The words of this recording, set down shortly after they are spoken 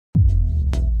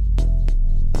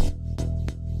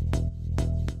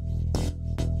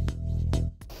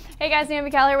Hey guys, Naomi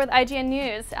Keller with IGN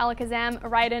News. Alakazam,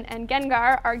 Rhydon, and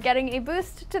Gengar are getting a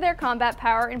boost to their combat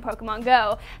power in Pokemon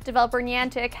Go. Developer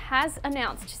Niantic has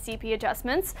announced CP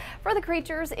adjustments for the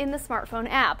creatures in the smartphone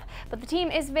app, but the team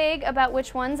is vague about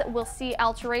which ones will see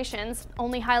alterations,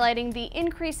 only highlighting the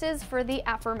increases for the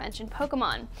aforementioned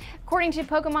Pokemon. According to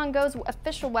Pokemon Go's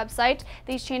official website,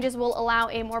 these changes will allow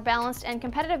a more balanced and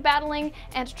competitive battling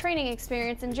and training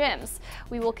experience in gyms.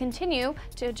 We will continue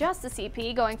to adjust the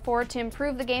CP going forward to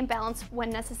improve the game balance when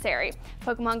necessary.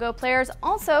 Pokemon Go players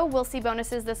also will see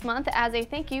bonuses this month as a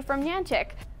thank you from Niantic.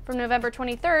 From November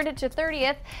 23rd to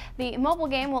 30th, the mobile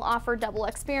game will offer double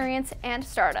experience and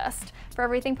Stardust. For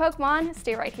everything Pokemon,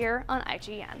 stay right here on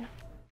IGN.